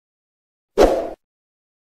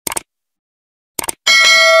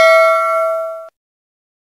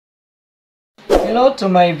Hello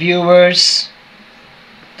to my viewers.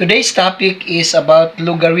 Today's topic is about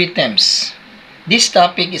logarithms. This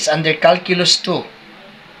topic is under Calculus 2.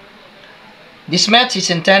 This math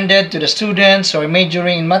is intended to the students who are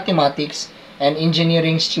majoring in mathematics and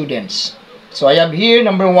engineering students. So I have here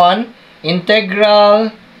number 1,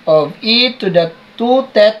 integral of e to the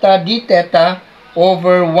 2 theta d theta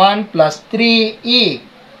over 1 plus 3e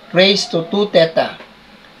raised to 2 theta.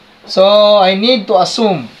 So I need to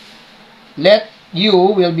assume let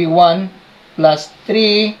u will be 1 plus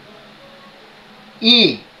 3e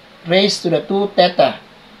raised to the 2 theta.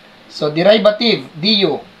 So derivative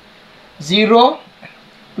du 0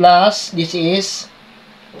 plus this is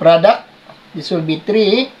product, this will be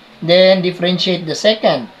 3, then differentiate the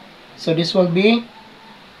second. So this will be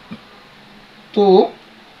 2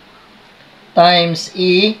 times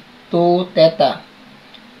e 2 theta.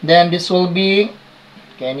 Then this will be,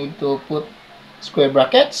 okay, I need to put square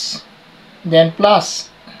brackets, then plus,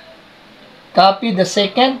 copy the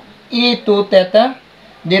second, e 2 theta,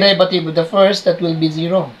 derivative of the first, that will be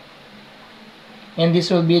 0. And this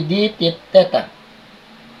will be d theta.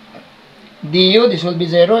 du, this will be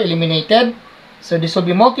 0, eliminated. So this will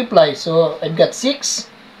be multiplied. So I've got 6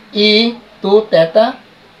 e 2 theta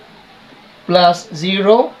plus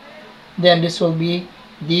 0. Then this will be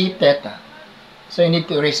d theta. So I need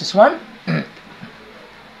to erase this one.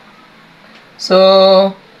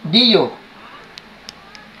 So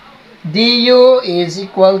du is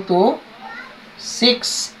equal to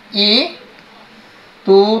 6e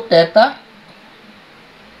 2 theta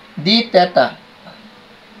d theta.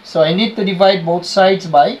 So I need to divide both sides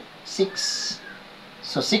by 6.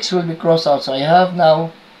 So 6 will be crossed out. So I have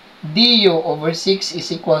now du over 6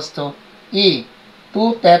 is equals to e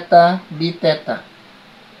 2 theta d theta.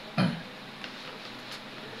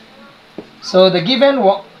 So the given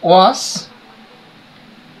was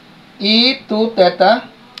e 2 theta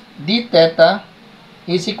d theta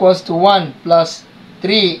is equals to 1 plus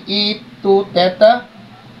 3e 2 theta.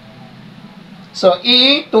 So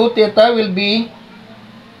e 2 theta will be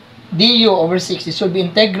du over 6. This will be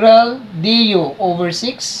integral du over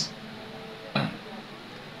 6.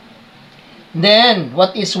 Then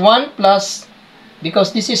what is 1 plus,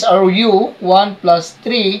 because this is our u, 1 plus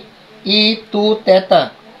 3 e 2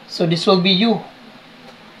 theta. So this will be u.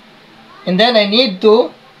 And then I need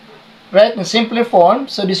to write in simpler form.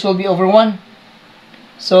 So this will be over 1.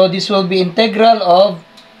 So this will be integral of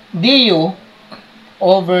du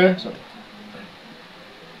over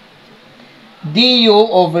du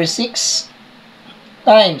over 6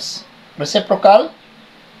 times reciprocal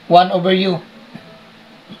 1 over u.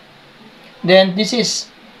 Then this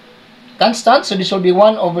is constant, so this will be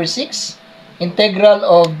 1 over 6 integral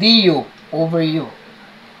of du over u.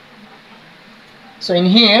 So in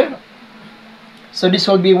here, so this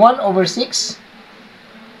will be 1 over 6.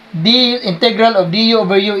 The integral of du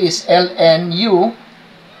over u is ln u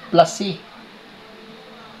plus c.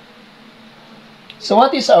 So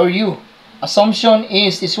what is our u? Assumption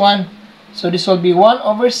is this one. So this will be 1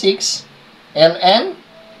 over 6 ln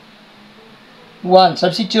 1.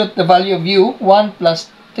 Substitute the value of u, 1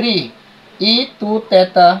 plus 3 e 2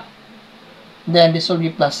 theta. Then this will be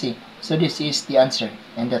plus c. So this is the answer,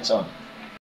 and that's all.